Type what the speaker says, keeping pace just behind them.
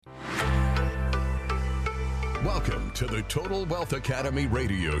Welcome to the Total Wealth Academy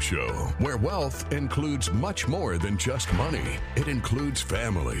radio show, where wealth includes much more than just money. It includes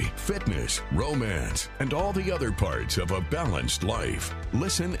family, fitness, romance, and all the other parts of a balanced life.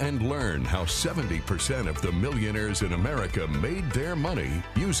 Listen and learn how 70% of the millionaires in America made their money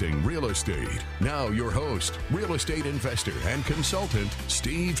using real estate. Now your host, real estate investor and consultant,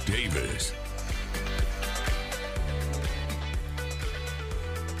 Steve Davis.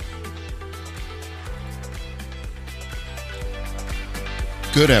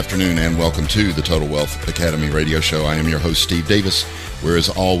 Good afternoon and welcome to the Total Wealth Academy radio show. I am your host, Steve Davis, where as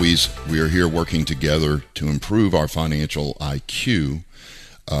always, we are here working together to improve our financial IQ.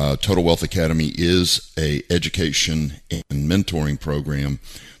 Total Wealth Academy is an education and mentoring program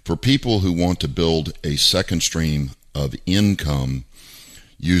for people who want to build a second stream of income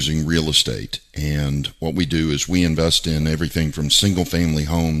using real estate. And what we do is we invest in everything from single-family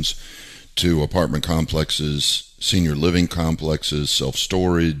homes to apartment complexes, senior living complexes,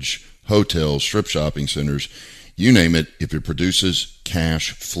 self-storage, hotels, strip shopping centers, you name it. If it produces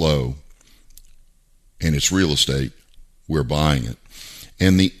cash flow and it's real estate, we're buying it.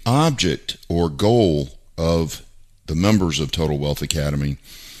 And the object or goal of the members of Total Wealth Academy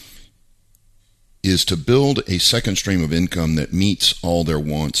is to build a second stream of income that meets all their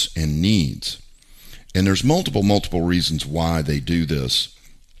wants and needs. And there's multiple reasons why they do this.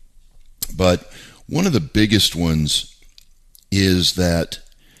 But one of the biggest ones is that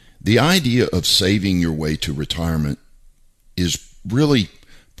the idea of saving your way to retirement is really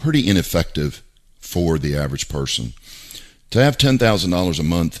pretty ineffective for the average person. To have $10,000 a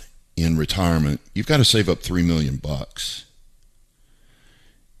month in retirement, you've got to save up $3 million.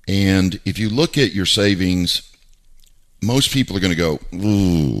 And if you look at your savings, most people are going to go,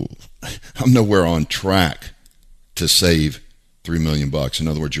 ooh, I'm nowhere on track to save $3 million. In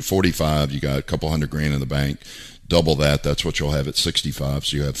other words, you're 45, you got a couple $100,000 in the bank, double that, that's what you'll have at 65,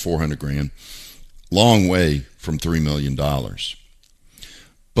 so you have $400,000. Long way from $3 million.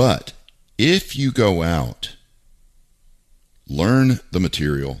 But if you go out, learn the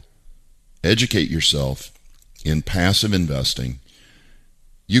material, educate yourself in passive investing,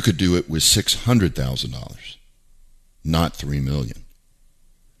 you could do it with $600,000, not $3 million.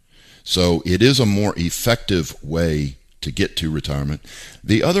 So it is a more effective way to get to retirement.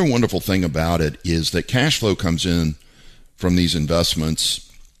 The other wonderful thing about it is that cash flow comes in from these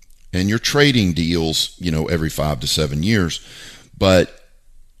investments, and you're trading deals, every 5 to 7 years, but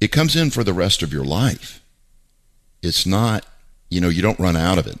it comes in for the rest of your life. It's not, you don't run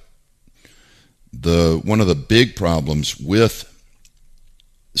out of it. One of the big problems with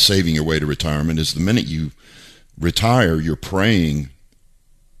saving your way to retirement is the minute you retire, you're praying,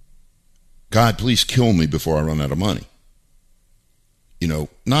 God, please kill me before I run out of money.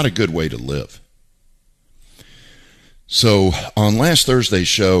 Not a good way to live. So on last Thursday's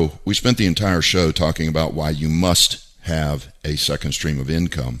show, we spent the entire show talking about why you must have a second stream of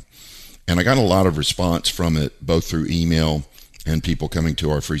income. And I got a lot of response from it, both through email and people coming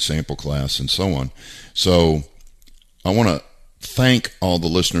to our free sample class and so on. So I want to thank all the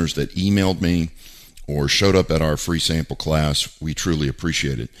listeners that emailed me or showed up at our free sample class. We truly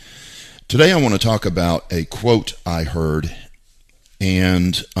appreciate it. Today I want to talk about a quote I heard,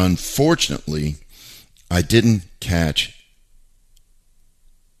 and unfortunately, I didn't catch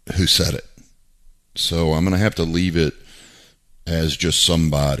who said it. So I'm going to have to leave it as just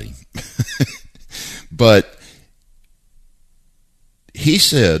somebody. But he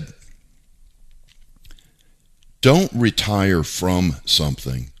said, don't retire from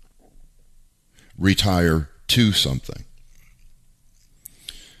something, retire to something.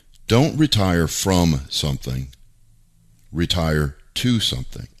 Don't retire from something, retire to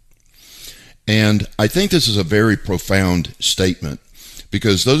something. And I think this is a very profound statement,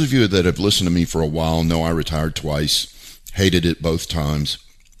 because those of you that have listened to me for a while know I retired twice, hated it both times.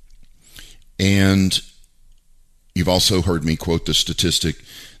 And you've also heard me quote the statistic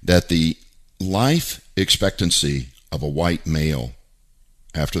that the life expectancy of a white male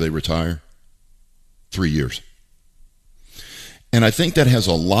after they retire, 3 years. And I think that has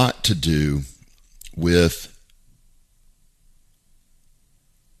a lot to do with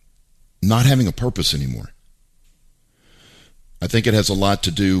not having a purpose anymore. I think it has a lot to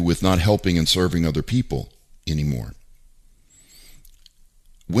do with not helping and serving other people anymore.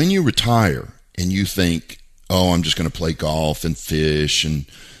 When you retire and you think, oh, I'm just going to play golf and fish and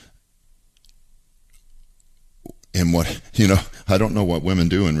what, I don't know what women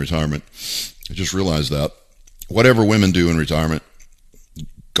do in retirement. I just realized that. Whatever women do in retirement,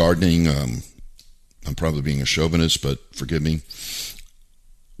 gardening, I'm probably being a chauvinist, but forgive me.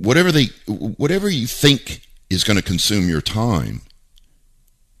 Whatever you think is going to consume your time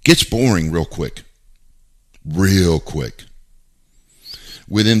gets boring real quick. Real quick.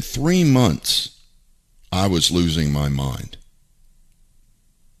 Within 3 months, I was losing my mind.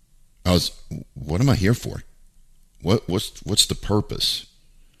 What am I here for? What's the purpose?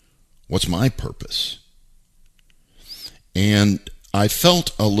 What's my purpose? And I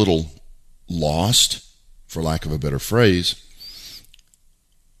felt a little lost, for lack of a better phrase,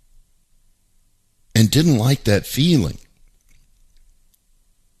 and didn't like that feeling.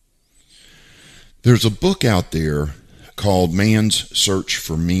 There's a book out there called Man's Search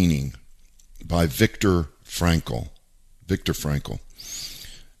for Meaning by Viktor Frankl. Viktor Frankl.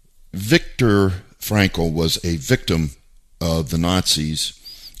 Viktor Frankl was a victim of the Nazis,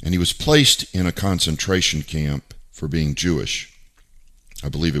 and he was placed in a concentration camp for being Jewish. I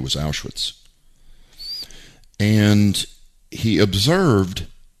believe it was Auschwitz. And he observed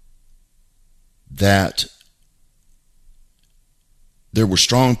that there were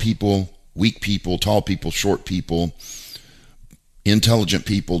strong people, weak people, tall people, short people, intelligent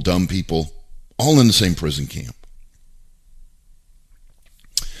people, dumb people, all in the same prison camp.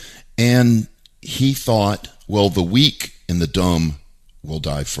 And he thought, well, the weak and the dumb will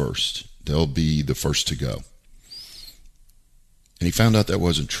die first. They'll be the first to go. And he found out that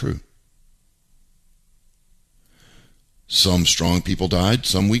wasn't true. Some strong people died,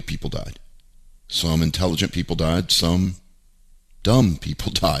 some weak people died. Some intelligent people died, some dumb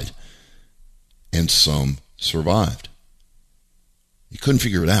people died. And some survived. He couldn't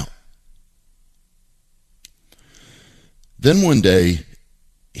figure it out. Then one day,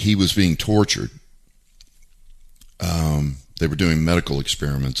 he was being tortured. They were doing medical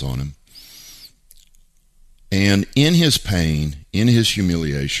experiments on him. And in his pain, in his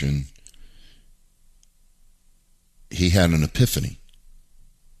humiliation, he had an epiphany.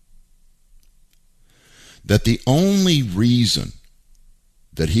 That the only reason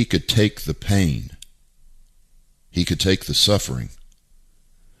that he could take the pain, he could take the suffering,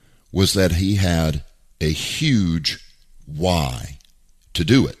 was that he had a huge why to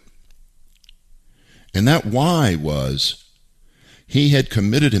do it. And that why was he had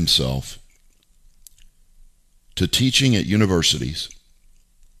committed himself to teaching at universities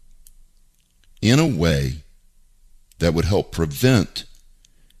in a way that would help prevent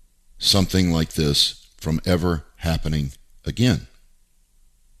something like this from ever happening again.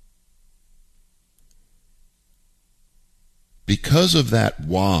 Because of that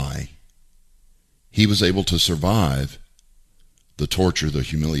why, he was able to survive the torture, the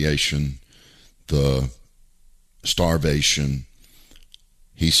humiliation, the starvation.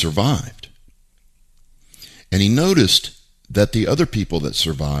 He survived. And he noticed that the other people that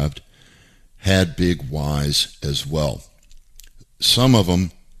survived had big whys as well. Some of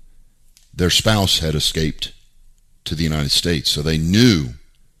them, their spouse had escaped to the United States, so they knew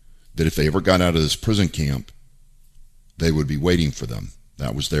that if they ever got out of this prison camp, they would be waiting for them.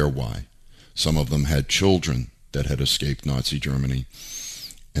 That was their why. Some of them had children that had escaped Nazi Germany,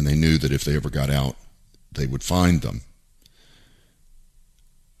 and they knew that if they ever got out, they would find them.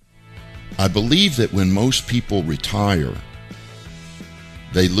 I believe that when most people retire,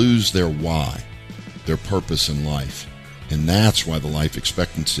 they lose their why, their purpose in life. And that's why the life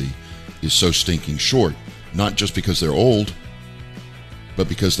expectancy is so stinking short. Not just because they're old, but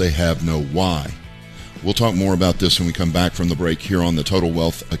because they have no why. We'll talk more about this when we come back from the break here on the Total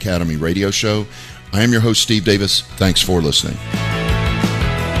Wealth Academy radio show. I am your host, Steve Davis. Thanks for listening.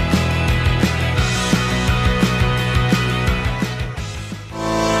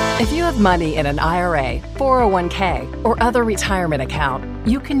 If you have money in an IRA, 401k, or other retirement account,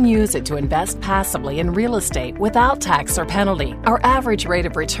 you can use it to invest passively in real estate without tax or penalty. Our average rate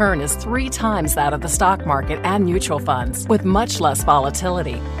of return is 3 times that of the stock market and mutual funds, with much less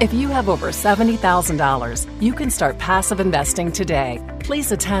volatility. If you have over $70,000, you can start passive investing today.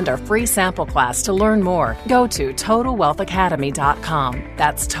 Please attend our free sample class to learn more. Go to TotalWealthAcademy.com.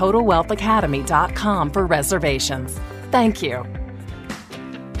 That's TotalWealthAcademy.com for reservations. Thank you.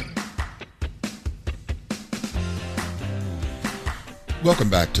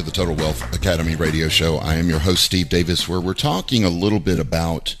 Welcome back to the Total Wealth Academy radio show. I am your host, Steve Davis, where we're talking a little bit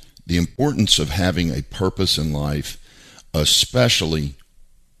about the importance of having a purpose in life, especially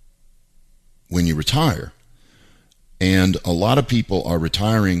when you retire. And a lot of people are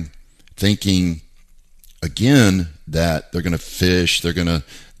retiring thinking, again, that they're going to fish, they're going to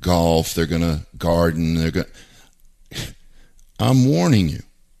golf, they're going to garden. I'm warning you,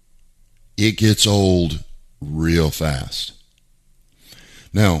 it gets old real fast.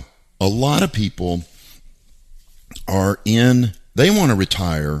 Now, a lot of people they want to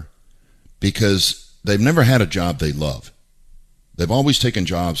retire because they've never had a job they love. They've always taken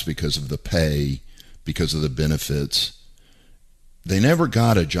jobs because of the pay, because of the benefits. They never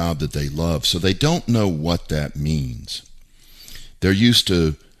got a job that they love, so they don't know what that means. They're used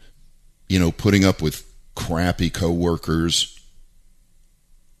to, putting up with crappy coworkers,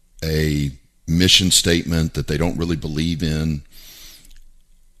 a mission statement that they don't really believe in,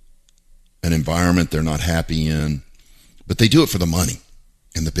 an environment they're not happy in, but they do it for the money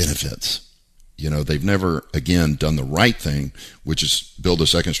and the benefits. They've never, again, done the right thing, which is build a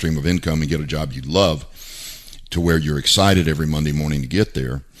second stream of income and get a job you love to where you're excited every Monday morning to get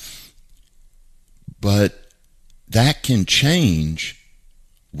there. But that can change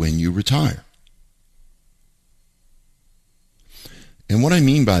when you retire. And what I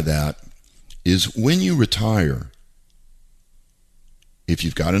mean by that is when you retire, if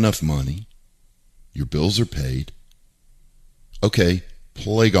you've got enough money, your bills are paid, okay,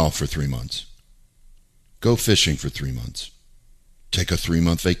 play golf for 3 months. Go fishing for 3 months. Take a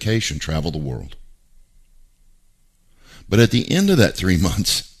 3-month vacation, travel the world. But at the end of that 3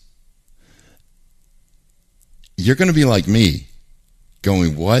 months, you're going to be like me,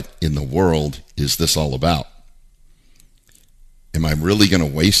 going, what in the world is this all about? Am I really going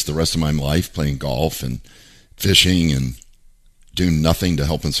to waste the rest of my life playing golf and fishing and do nothing to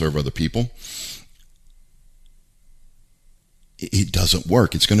help and serve other people? It doesn't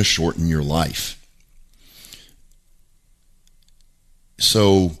work. It's going to shorten your life.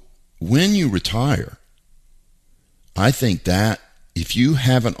 So when you retire, I think that if you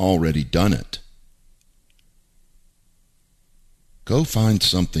haven't already done it, go find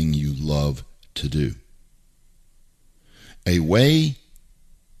something you love to do. A way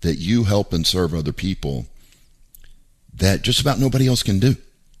that you help and serve other people that just about nobody else can do.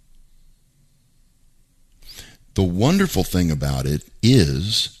 The wonderful thing about it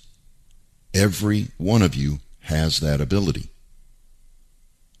is every one of you has that ability.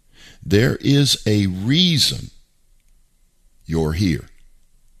 There is a reason you're here.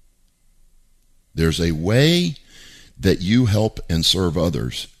 There's a way that you help and serve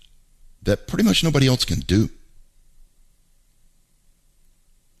others that pretty much nobody else can do.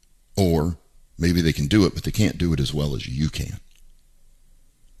 Or maybe they can do it, but they can't do it as well as you can.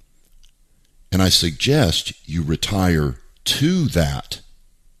 And I suggest you retire to that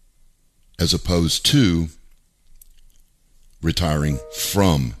as opposed to retiring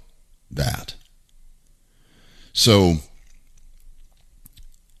from that. So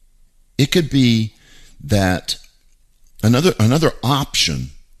it could be that another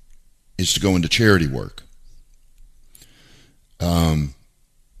option is to go into charity work.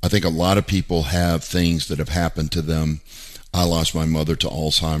 I think a lot of people have things that have happened to them. I lost my mother to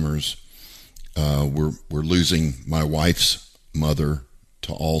Alzheimer's. We're losing my wife's mother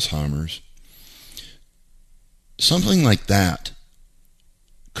to Alzheimer's. Something like that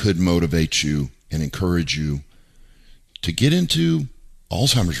could motivate you and encourage you to get into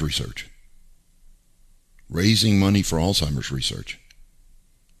Alzheimer's research, raising money for Alzheimer's research,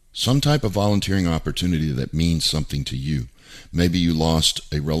 some type of volunteering opportunity that means something to you. Maybe you lost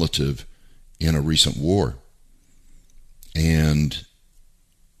a relative in a recent war,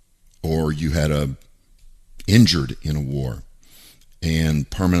 or you had injured in a war and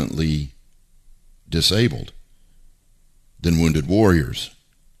permanently disabled. Then Wounded Warriors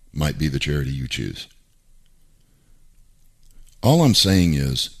might be the charity you choose. All I'm saying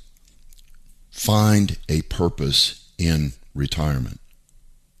is find a purpose in retirement.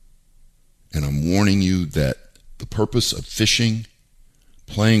 And I'm warning you that the purpose of fishing,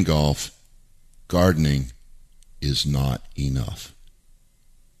 playing golf, gardening is not enough.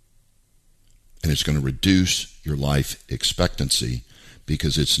 And it's going to reduce your life expectancy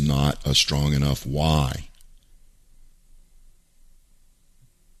because it's not a strong enough why.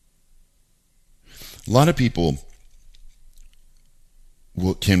 A lot of people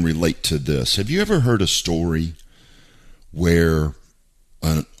can relate to this. Have you ever heard a story where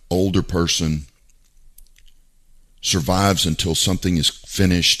an older person survives until something is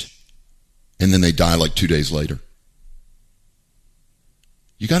finished and then they die like 2 days later?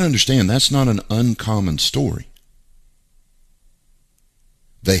 You got to understand, that's not an uncommon story.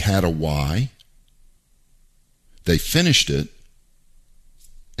 They had a why, they finished it,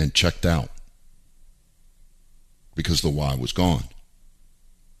 and checked out because the why was gone.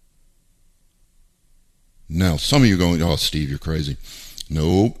 Now, some of you are going, oh, Steve, you're crazy.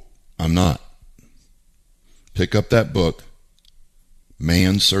 Nope, I'm not. Pick up that book,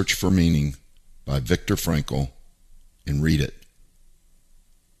 Man's Search for Meaning by Viktor Frankl, and read it.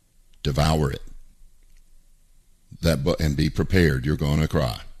 Devour it. That book, and be prepared. You're going to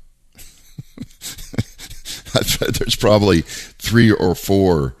cry. there's probably 3 or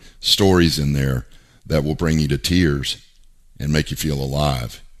 4 stories in there that will bring you to tears and make you feel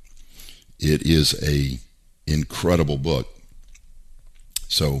alive. It is a incredible book.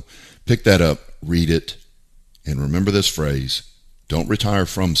 So pick that up, read it, and remember this phrase: don't retire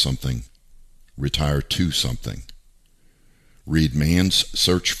from something, retire to something. Read Man's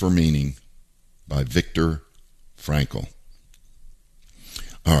Search for Meaning by Viktor Frankl.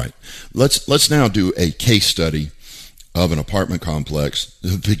 All right, let's now do a case study of an apartment complex,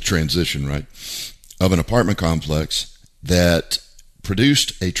 a big transition, right? Of an apartment complex that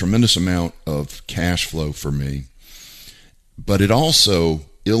produced a tremendous amount of cash flow for me, but it also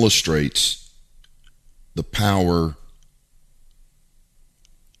illustrates the power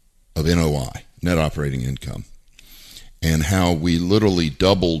of NOI, net operating income, and how we literally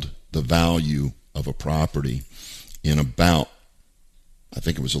doubled the value of a property in about, I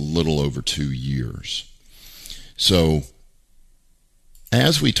think it was a little over 2 years. So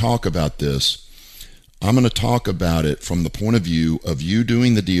as we talk about this, I'm going to talk about it from the point of view of you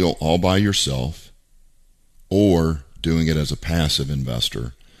doing the deal all by yourself or doing it as a passive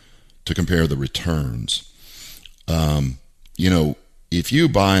investor to compare the returns. If you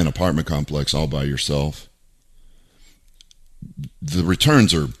buy an apartment complex all by yourself, the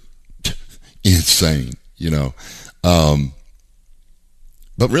returns are insane,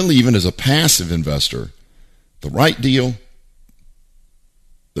 But really, even as a passive investor, the right deal,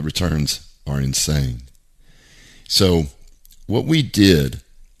 the returns are insane. So what we did,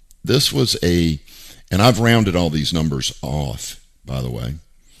 this was and I've rounded all these numbers off, by the way,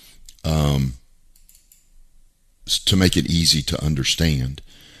 to make it easy to understand.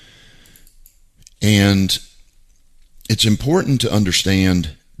 And it's important to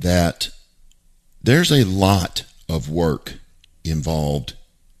understand that there's a lot of work involved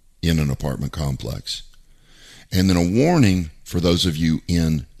in an apartment complex. And then a warning for those of you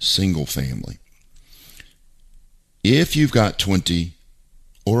in single family. If you've got 20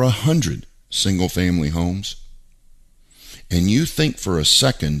 or 100 single family homes, and you think for a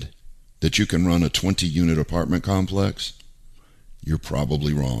second that you can run a 20-unit apartment complex, you're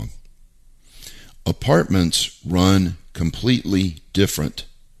probably wrong. Apartments run completely different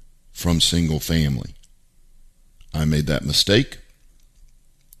from single family. I made that mistake.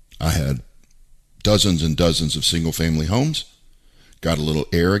 I had dozens and dozens of single family homes, got a little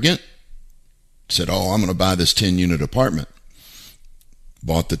arrogant, said, I'm going to buy this 10-unit apartment.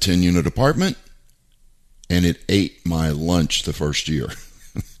 Bought the 10-unit apartment, and it ate my lunch the first year.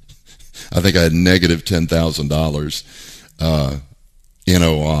 I think I had negative $10,000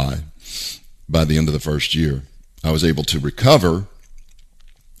 NOI by the end of the first year. I was able to recover,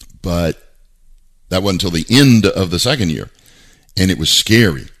 but that wasn't until the end of the second year. And it was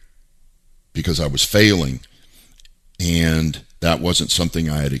scary because I was failing, and that wasn't something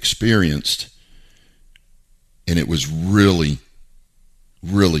I had experienced. And it was really,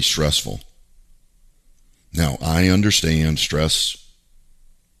 really stressful. Now, I understand stress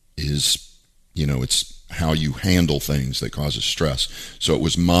is, it's how you handle things that causes stress. So it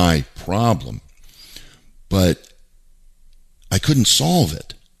was my problem. But I couldn't solve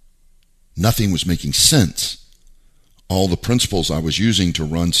it. Nothing was making sense. All the principles I was using to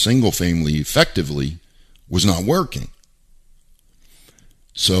run single family effectively was not working.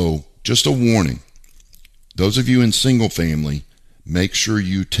 So just a warning. Those of you in single family, make sure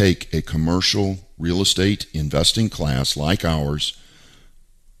you take a commercial real estate investing class like ours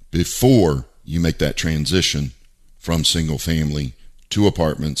before you make that transition from single family to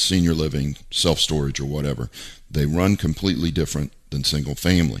apartments, senior living, self-storage, or whatever. They run completely different than single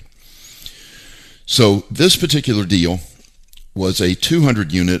family. So this particular deal was a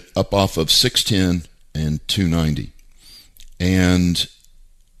 200 unit up off of 610 and 290. And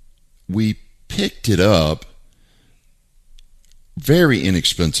we picked it up very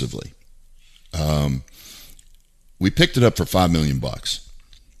inexpensively. We picked it up for $5 million.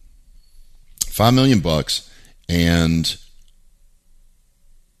 $5 million, and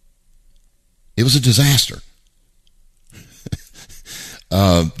it was a disaster.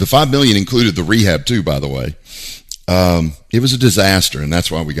 The $5 million included the rehab too, by the way. It was a disaster, and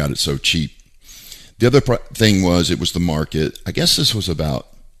that's why we got it so cheap. The other thing was it was the market. I guess this was about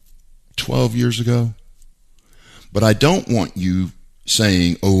 12 years ago. But I don't want you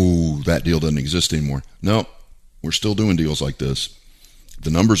saying, that deal doesn't exist anymore. No, we're still doing deals like this.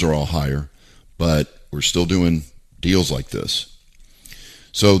 The numbers are all higher, but we're still doing deals like this.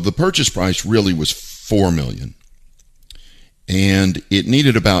 So the purchase price really was $4 million. And it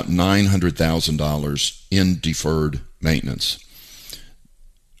needed about $900,000 in deferred maintenance.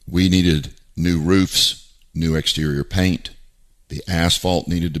 We needed new roofs, new exterior paint. The asphalt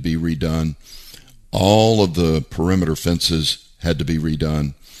needed to be redone. All of the perimeter fences had to be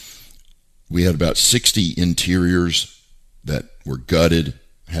redone. We had about 60 interiors that were gutted,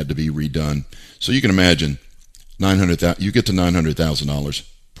 had to be redone. So you can imagine, you get to $900,000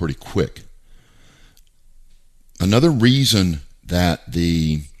 pretty quick. Another reason that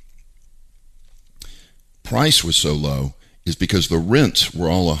the price was so low is because the rents were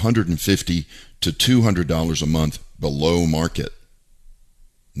all $150 to $200 a month below market.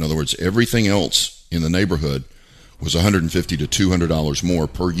 In other words, everything else in the neighborhood was $150 to $200 more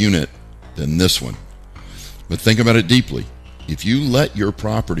per unit than this one. But think about it deeply. If you let your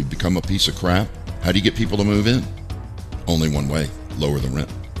property become a piece of crap, how do you get people to move in? Only one way: lower the rent.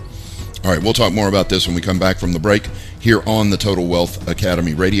 All right, we'll talk more about this when we come back from the break here on the Total Wealth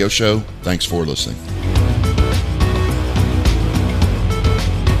Academy radio show. Thanks for listening.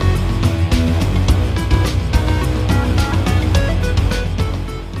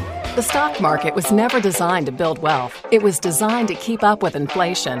 The stock market was never designed to build wealth. It was designed to keep up with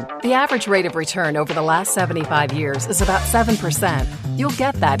inflation. The average rate of return over the last 75 years is about 7%. You'll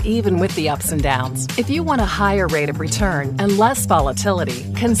get that even with the ups and downs. If you want a higher rate of return and less volatility,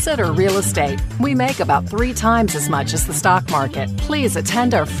 consider real estate. We make about 3 times as much as the stock market. Please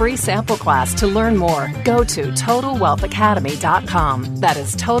attend our free sample class to learn more. Go to TotalWealthAcademy.com. That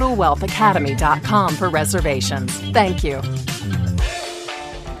is TotalWealthAcademy.com for reservations. Thank you.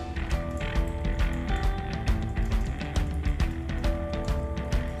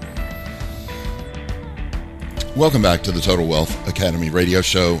 Welcome back to the Total Wealth Academy radio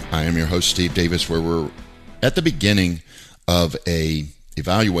show. I am your host, Steve Davis, where we're at the beginning of a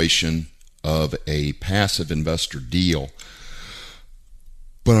evaluation of a passive investor deal.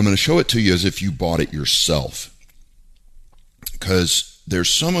 But I'm going to show it to you as if you bought it yourself, because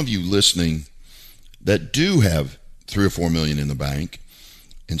there's some of you listening that do have $3 or $4 million in the bank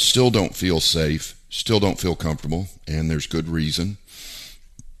and still don't feel safe, still don't feel comfortable, and there's good reason.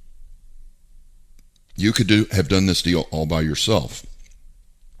 You could have done this deal all by yourself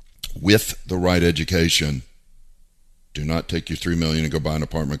with the right education. Do not take your $3 million and go buy an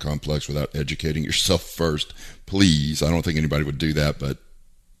apartment complex without educating yourself first. Please. I don't think anybody would do that, but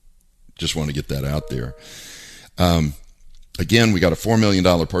just want to get that out there. Again, we got a $4 million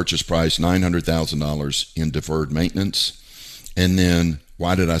purchase price, $900,000 in deferred maintenance. And then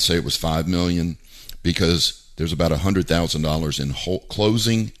why did I say it was $5 million? Because there's about $100,000 in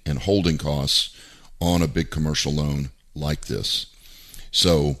closing and holding costs on a big commercial loan like this.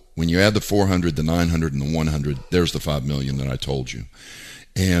 So when you add the 400, the 900, and the 100, there's the $5 million that I told you.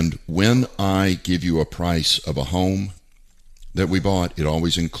 And when I give you a price of a home that we bought, it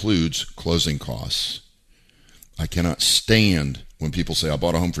always includes closing costs. I cannot stand when people say, I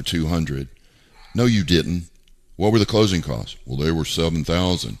bought a home for $200. No, you didn't. What were the closing costs? Well, they were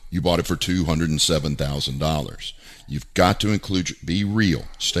 $7,000. You bought it for $207,000. You've got to include, be real,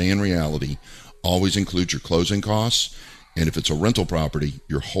 stay in reality. Always include your closing costs, and if it's a rental property,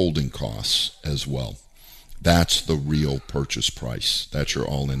 your holding costs as well. That's the real purchase price. That's your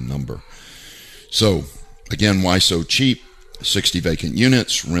all-in number. So, again, why so cheap? 60 vacant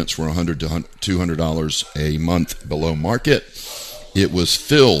units. Rents were $100 to $200 a month below market. It was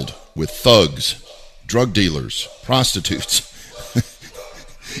filled with thugs, drug dealers, prostitutes.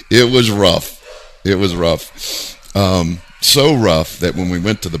 It was rough. It was rough. So rough that when we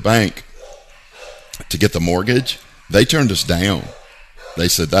went to the bank to get the mortgage, they turned us down. They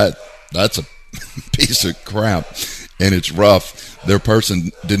said that's a piece of crap and it's rough. Their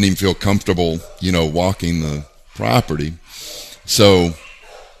person didn't even feel comfortable, walking the property. So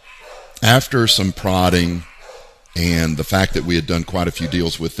after some prodding and the fact that we had done quite a few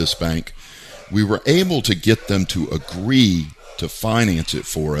deals with this bank, we were able to get them to agree to finance it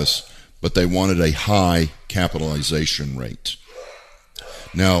for us, but they wanted a high capitalization rate.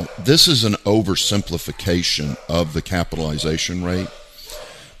 Now, this is an oversimplification of the capitalization rate,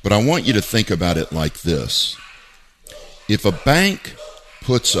 but I want you to think about it like this. If a bank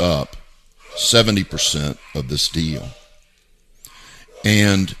puts up 70% of this deal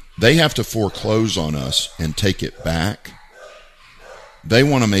and they have to foreclose on us and take it back, they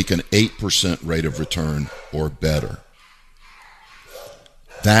want to make an 8% rate of return or better.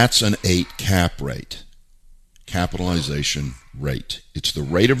 That's an 8 cap rate. Capitalization rate. It's the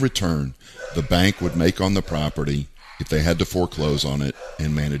rate of return the bank would make on the property if they had to foreclose on it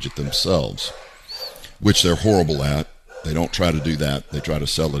and manage it themselves, which they're horrible at. They don't try to do that. They try to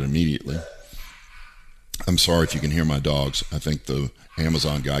sell it immediately. I'm sorry if you can hear my dogs. I think the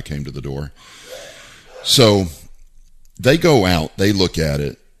Amazon guy came to the door. So they go out, they look at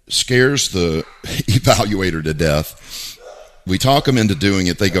it. scares the evaluator to death. We talk them into doing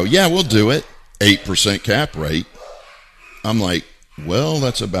it. They go, yeah, we'll do it. 8% cap rate. I'm like, well,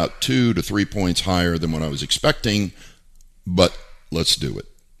 that's about 2 to 3 points higher than what I was expecting, but let's do it.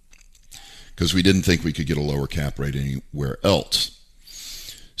 Because we didn't think we could get a lower cap rate anywhere else.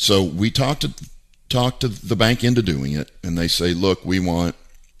 So we talked to the bank into doing it, and they say, look, we want,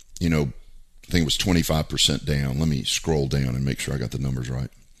 I think it was 25% down. Let me scroll down and make sure I got the numbers right.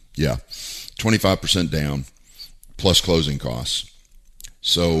 Yeah, 25% down plus closing costs.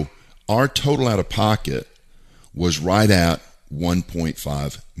 So our total out of pocket was right at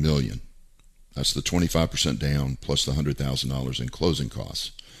 $1.5 million. That's the 25% down plus the $100,000 in closing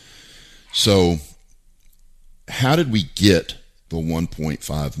costs. So how did we get the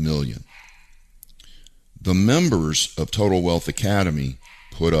 $1.5 million? The members of Total Wealth Academy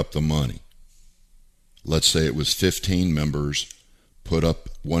put up the money. Let's say it was 15 members put up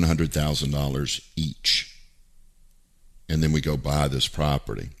 $100,000 each. And then we go buy this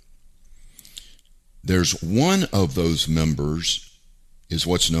property. There's one of those members is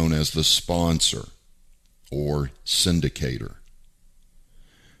what's known as the sponsor or syndicator.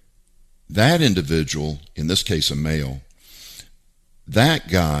 That individual, in this case a male, that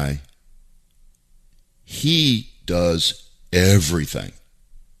guy, he does everything.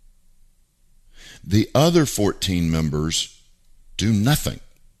 The other 14 members do nothing.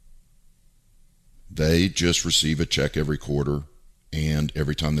 They just receive a check every quarter, and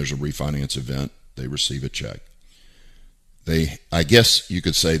every time there's a refinance event, they receive a check. I guess you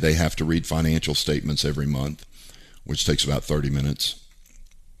could say they have to read financial statements every month, which takes about 30 minutes.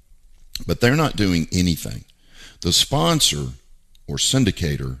 But they're not doing anything. The sponsor or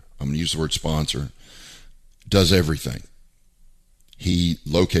syndicator, I'm going to use the word sponsor, does everything. He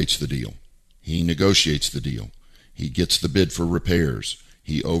locates the deal. He negotiates the deal. He gets the bid for repairs.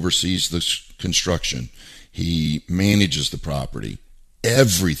 He oversees the construction. He manages the property.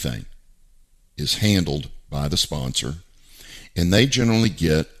 Everything is handled by the sponsor, and they generally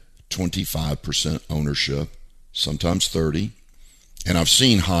get 25% ownership, sometimes 30%, and I've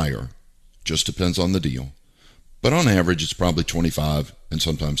seen higher. Just depends on the deal. But on average, it's probably 25 and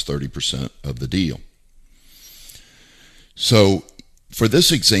sometimes 30% of the deal. So for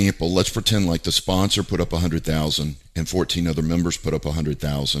this example, let's pretend like the sponsor put up $100,000 and 14 other members put up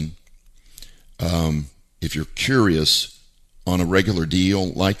 $100,000. If you're curious, on a regular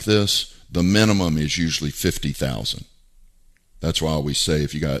deal like this, the minimum is usually $50,000. That's why I always say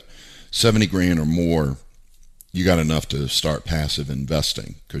if you got 70 grand or more, you got enough to start passive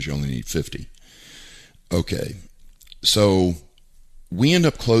investing because you only need 50. Okay, so we end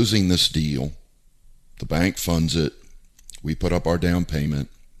up closing this deal. The bank funds it. We put up our down payment.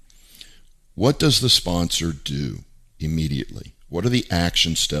 What does the sponsor do immediately? What are the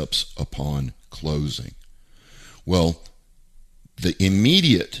action steps upon closing? Well, the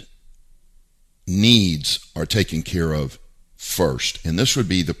immediate needs are taken care of first, and this would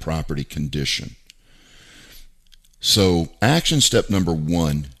be the property condition. So action step number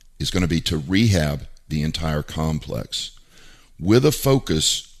 1 is going to be to rehab the entire complex with a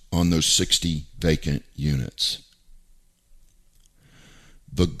focus on those 60 vacant units.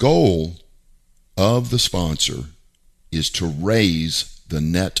 The goal of the sponsor is to raise the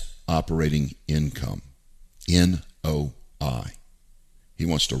net operating income, NOI. He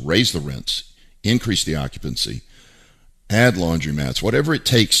wants to raise the rents, increase the occupancy, add laundromats, whatever it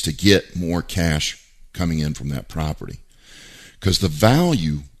takes to get more cash coming in from that property. Because the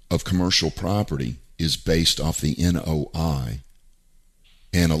value of commercial property is based off the NOI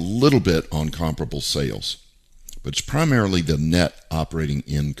and a little bit on comparable sales. But it's primarily the net operating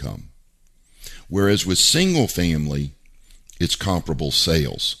income. Whereas with single family, it's comparable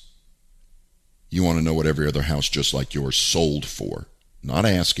sales. You want to know what every other house just like yours sold for. Not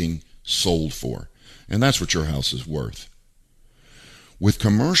asking, sold for. And that's what your house is worth. With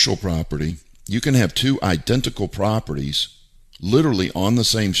commercial property, you can have 2 identical properties literally on the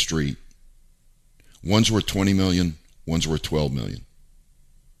same street. One's worth $20 million, one's worth $12 million.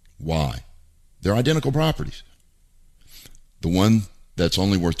 Why? They're identical properties. The one that's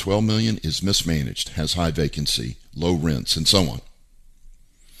only worth $12 million is mismanaged, has high vacancy, low rents, and so on.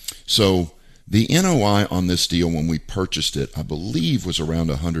 So the NOI on this deal when we purchased it, I believe, was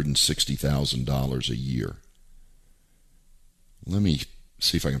around $160,000 a year. Let me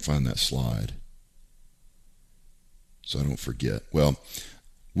see if I can find that slide so I don't forget. Well,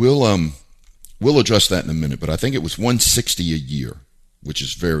 we'll address that in a minute, but I think it was $160,000 a year, which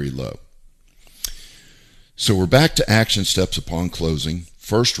is very low. So we're back to action steps upon closing.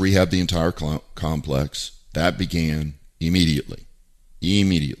 First, rehab the entire complex. That began immediately.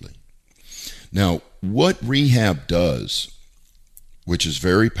 Now, what rehab does, which is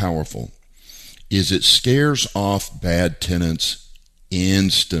very powerful, is it scares off bad tenants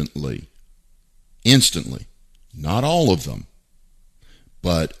instantly. Instantly. Not all of them,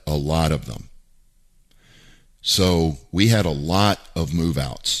 but a lot of them. So we had a lot of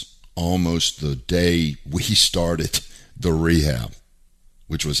move-outs almost the day we started the rehab,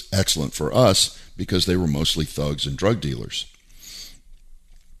 which was excellent for us because they were mostly thugs and drug dealers.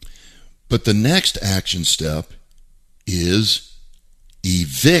 But the next action step is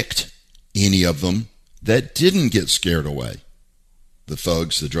evict any of them that didn't get scared away. The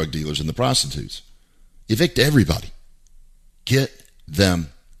thugs, the drug dealers, and the prostitutes. Evict everybody. Get them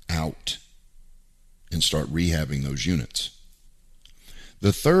out and start rehabbing those units.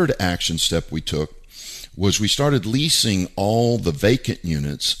 The third action step we took was we started leasing all the vacant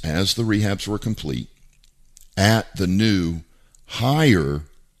units as the rehabs were complete at the new higher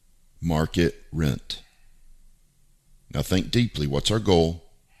market rent. Now think deeply. What's our goal?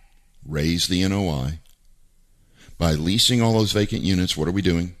 Raise the NOI. By leasing all those vacant units, what are we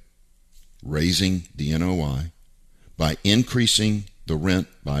doing? Raising the NOI. By increasing the rent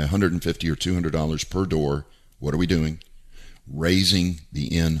by $150 or $200 per door, what are we doing? Raising the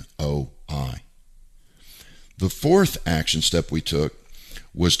NOI. The fourth action step we took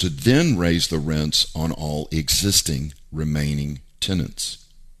was to then raise the rents on all existing remaining tenants.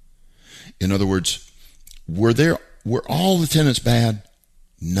 In other words, were all the tenants bad?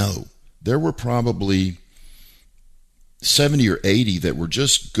 No. There were probably 70 or 80 that were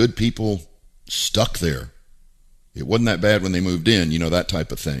just good people stuck there. It wasn't that bad when they moved in, that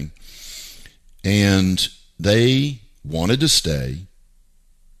type of thing. And they wanted to stay.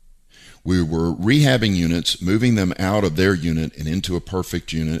 We were rehabbing units, moving them out of their unit and into a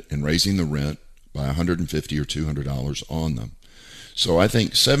perfect unit and raising the rent by $150 or $200 on them. So I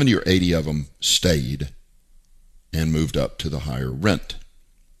think 70 or 80 of them stayed and moved up to the higher rent.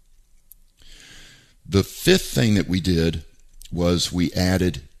 The fifth thing that we did was we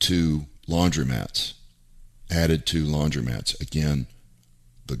added two laundromats. Again,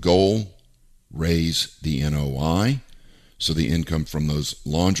 the goal, raise the NOI. So the income from those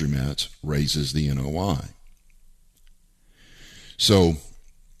laundromats raises the NOI. So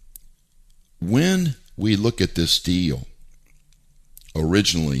when we look at this deal,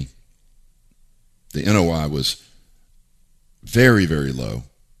 originally the NOI was very, very low.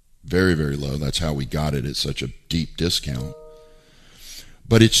 Very, very low. That's how we got it at such a deep discount.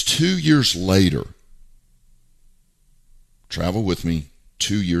 But it's 2 years later. Travel with me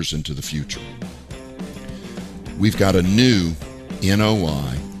 2 years into the future. We've got a new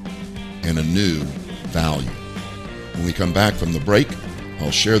NOI and a new value. When we come back from the break,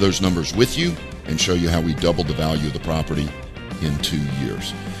 I'll share those numbers with you and show you how we doubled the value of the property in 2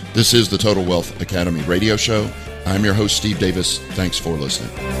 years. This is the Total Wealth Academy radio show. I'm your host, Steve Davis. Thanks for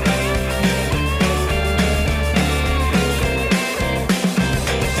listening.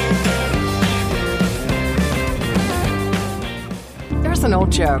 There's an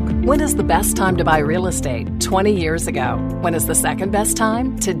old joke. When is the best time to buy real estate? 20 years ago. When is the second best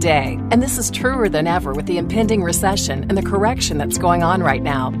time? Today. And this is truer than ever with the impending recession and the correction that's going on right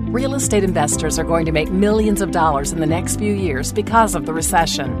now. Real estate investors are going to make millions of dollars in the next few years because of the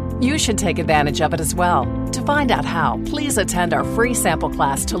recession. You should take advantage of it as well. To find out how, please attend our free sample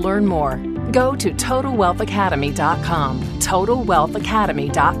class to learn more. Go to TotalWealthAcademy.com.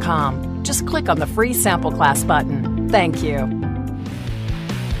 TotalWealthAcademy.com. Just click on the free sample class button. Thank you.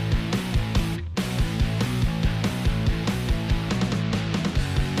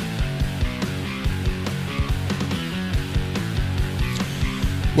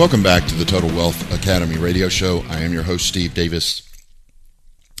 Welcome back to the Total Wealth Academy radio show. I am your host, Steve Davis,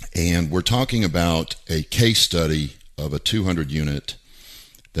 and we're talking about a case study of a 200 unit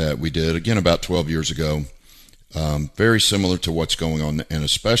that we did, again, about 12 years ago. Very similar to what's going on, and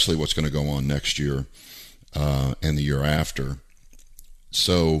especially what's going to go on next year and the year after.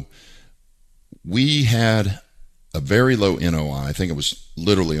 So we had a very low NOI. I think it was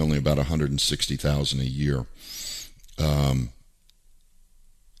literally only about $160,000 a year.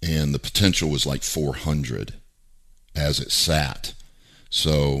 And the potential was like 400 as it sat.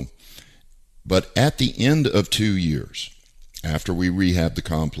 So, but at the end of 2 years, after we rehabbed the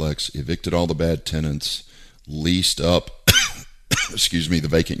complex, evicted all the bad tenants, leased up, the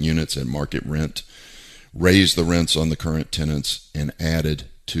vacant units at market rent, raised the rents on the current tenants, and added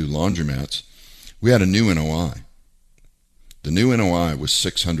 2 laundromats, we had a new NOI. The new NOI was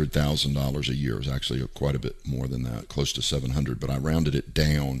 $600,000 a year. It was actually quite a bit more than that, close to $700,000, but I rounded it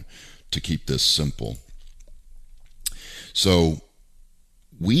down to keep this simple. So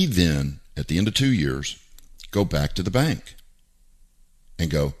we then at the end of 2 years, go back to the bank and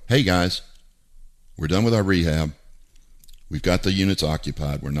go, hey guys, we're done with our rehab. We've got the units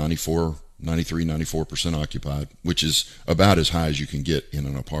occupied. We're 94% occupied, which is about as high as you can get in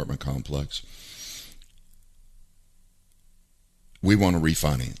an apartment complex. We want to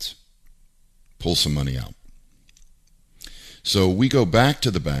refinance. Pull some money out. So we go back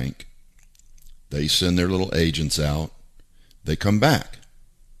to the bank. They send their little agents out. They come back.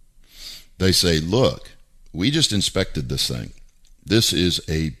 They say, look, we just inspected this thing. This is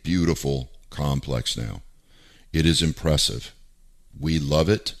a beautiful complex now. It is impressive. We love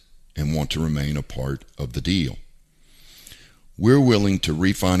it and want to remain a part of the deal. We're willing to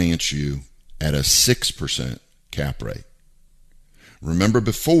refinance you at a 6% cap rate. Remember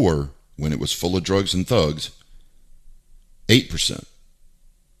before, when it was full of drugs and thugs, 8%.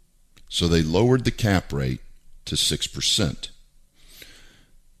 So they lowered the cap rate to 6%.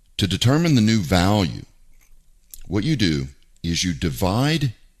 To determine the new value, what you do is you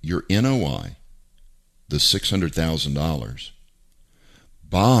divide your NOI, the $600,000,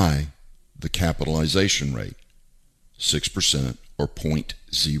 by the capitalization rate, 6% or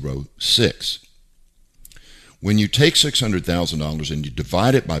 0.06. When you take $600,000 and you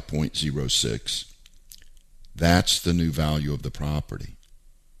divide it by 0.06, that's the new value of the property.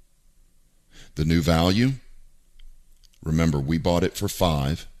 The new value, remember, we bought it for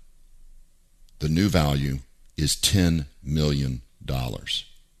 $5. The new value is $10 million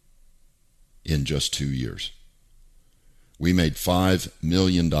in just 2 years. We made $5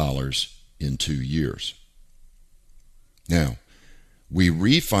 million in 2 years. Now, we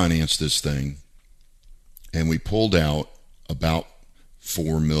refinanced this thing and we pulled out about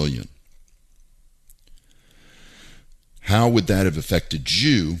 $4 million. How would that have affected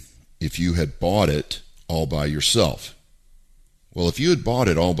you if you had bought it all by yourself? Well, if you had bought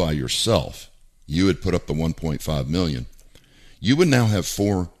it all by yourself, you had put up the $1.5 million. You would now have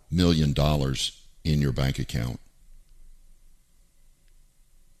 $4 million in your bank account.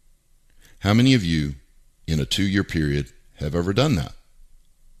 How many of you in a 2-year period have ever done that?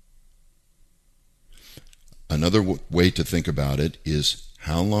 Another way to think about it is,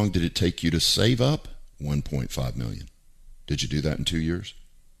 how long did it take you to save up $1.5 million? Did you do that in 2 years?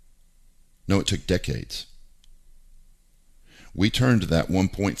 No, it took decades. We turned that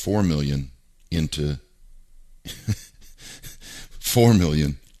 $1.4 million into $4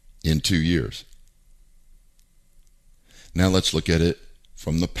 million in 2 years. Now let's look at it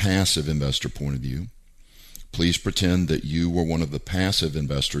from the passive investor point of view. Please pretend that you were one of the passive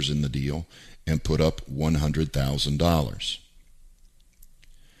investors in the deal and put up $100,000.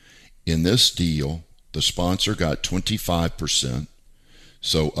 In this deal, the sponsor got 25%.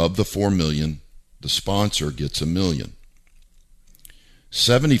 So of the $4 million, the sponsor gets $1 million.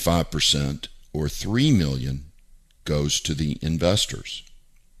 75%, or $3 million, goes to the investors.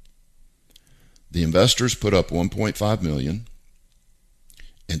 The investors put up $1.5 million,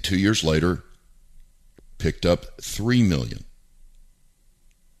 and 2 years later picked up $3 million.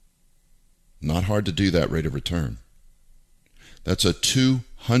 Not hard to do that rate of return. That's a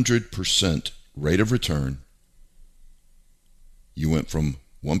 200% rate of return. You went from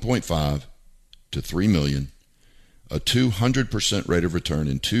 1.5 to 3 million, a 200% rate of return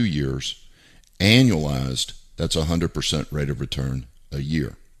in 2 years. Annualized, that's a 100% rate of return a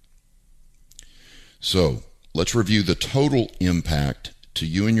year. So let's review the total impact to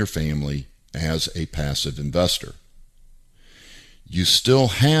you and your family as a passive investor. You still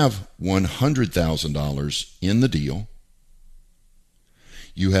have $100,000 in the deal.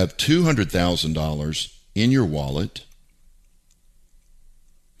 You have $200,000 in your wallet.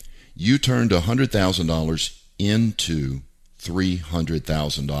 You turned $100,000 into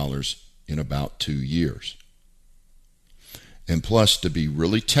 $300,000 in about 2 years. And plus, to be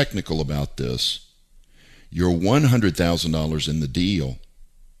really technical about this, your $100,000 in the deal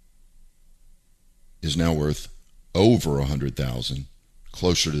is now worth over $100,000,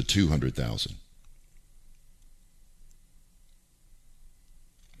 closer to $200,000.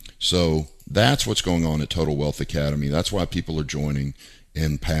 So that's what's going on at Total Wealth Academy. That's why people are joining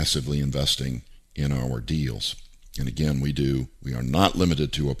and passively investing in our deals. And again, we are not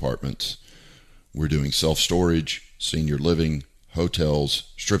limited to apartments. We're doing self-storage, senior living,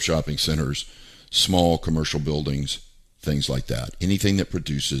 hotels, strip shopping centers, small commercial buildings, things like that. Anything that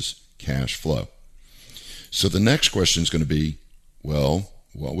produces cash flow. So the next question is going to be, well,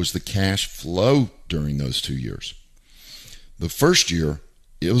 what was the cash flow during those 2 years? The first year,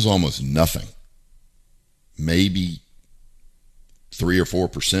 it was almost nothing. Maybe 3 or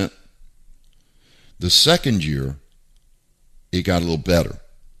 4%. The second year, it got a little better.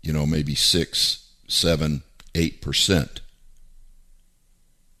 maybe 6, 7, 8%.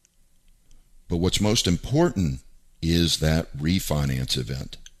 But what's most important is that refinance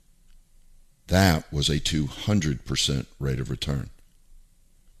event. That was a 200% rate of return.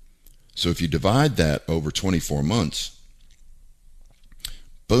 So if you divide that over 24 months,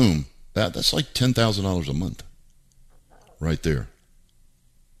 boom, that's like $10,000 a month right there.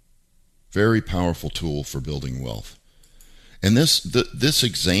 Very powerful tool for building wealth. And this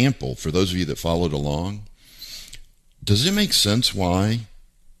example, for those of you that followed along, does it make sense why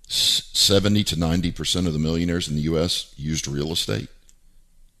 70 to 90% of the millionaires in the U.S. used real estate?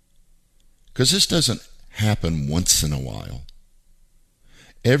 Because this doesn't happen once in a while.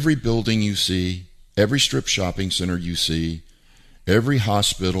 Every building you see, every strip shopping center you see, every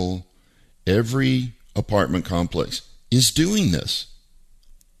hospital, every apartment complex is doing this.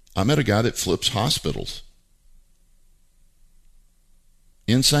 I met a guy that flips hospitals.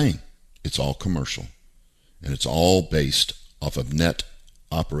 Insane. It's all commercial. And it's all based off of net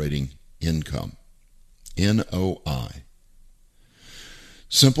operating income. NOI.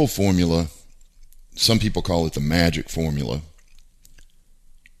 Simple formula. Some people call it the magic formula.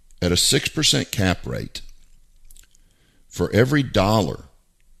 At a 6% cap rate, for every dollar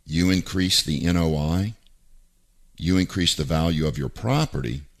you increase the NOI, you increase the value of your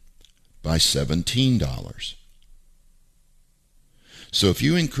property by $17. So if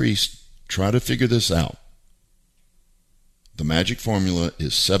you increase, try to figure this out. The magic formula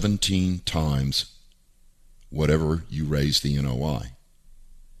is 17 times whatever you raise the NOI.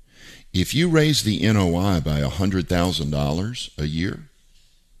 If you raise the NOI by $100,000 a year,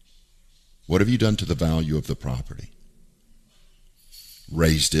 what have you done to the value of the property?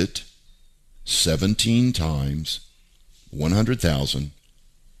 Raised it 17 times 100,000,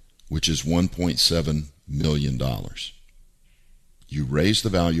 which is $1.7 million. You raise the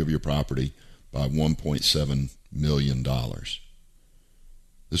value of your property by $1.7 million.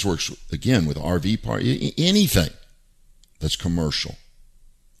 This works, again, with RV park, anything that's commercial.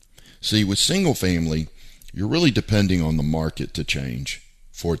 See, with single family, you're really depending on the market to change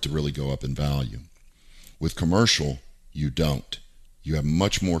for it to really go up in value. With commercial, you don't. You have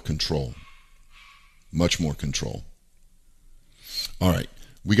much more control. Much more control. All right,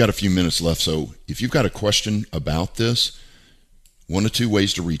 we got a few minutes left, so if you've got a question about this, one of two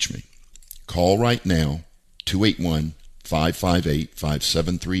ways to reach me. Call right now,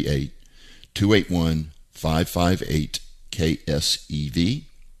 281-558-5738, 281-558-KSEV,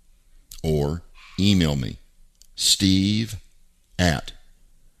 or email me,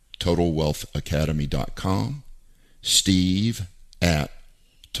 steve@totalwealthacademy.com,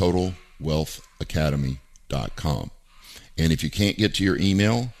 steve@totalwealthacademy.com. And if you can't get to your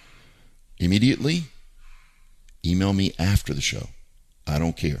email immediately, email me after the show. I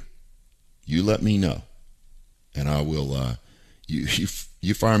don't care. You let me know, and I will, you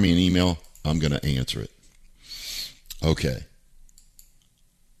fire me an email, I'm going to answer it. Okay.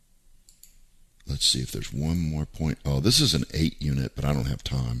 Let's see if there's one more point. Oh, this is an 8 unit, but I don't have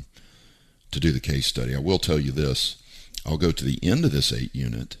time to do the case study. I will tell you this. I'll go to the end of this 8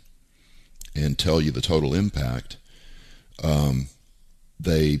 unit and tell you the total impact.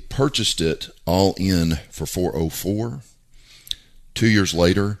 They purchased it all in for $404,000. 2 years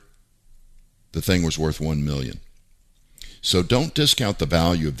later, the thing was worth $1 million. So don't discount the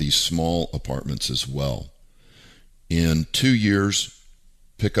value of these small apartments as well. In 2 years,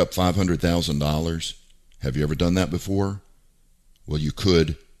 pick up $500,000. Have you ever done that before? Well, you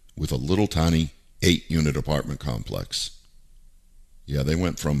could with a little tiny 8-unit apartment complex. Yeah, they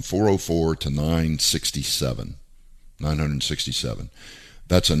went from 404 to 967.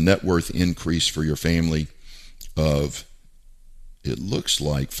 That's a net worth increase for your family of, it looks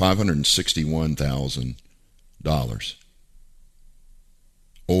like $561,000,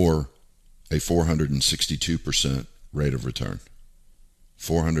 or a 462% rate of return.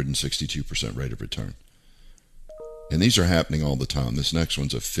 462% rate of return. And these are happening all the time. This next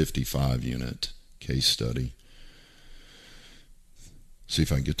one's a 55-unit case study. See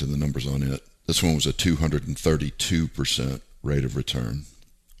if I can get to the numbers on it. This one was a 232% rate of return.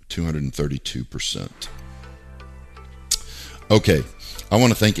 232%. Okay, I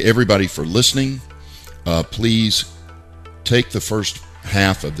want to thank everybody for listening. Please take the first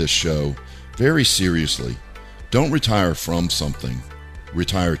half of this show very seriously. Don't retire from something.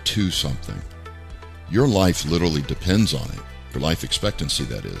 Retire to something. Your life literally depends on it. Your life expectancy,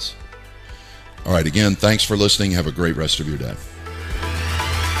 that is. All right, again, thanks for listening. Have a great rest of your day.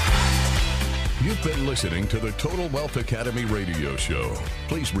 You've been listening to the Total Wealth Academy radio show.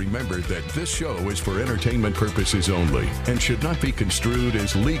 Please remember that this show is for entertainment purposes only and should not be construed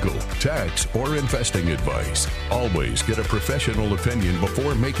as legal, tax, or investing advice. Always get a professional opinion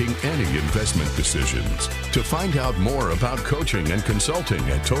before making any investment decisions. To find out more about coaching and consulting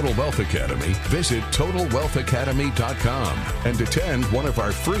at Total Wealth Academy, visit TotalWealthAcademy.com and attend one of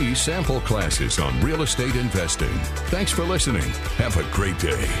our free sample classes on real estate investing. Thanks for listening. Have a great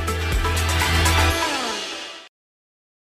day.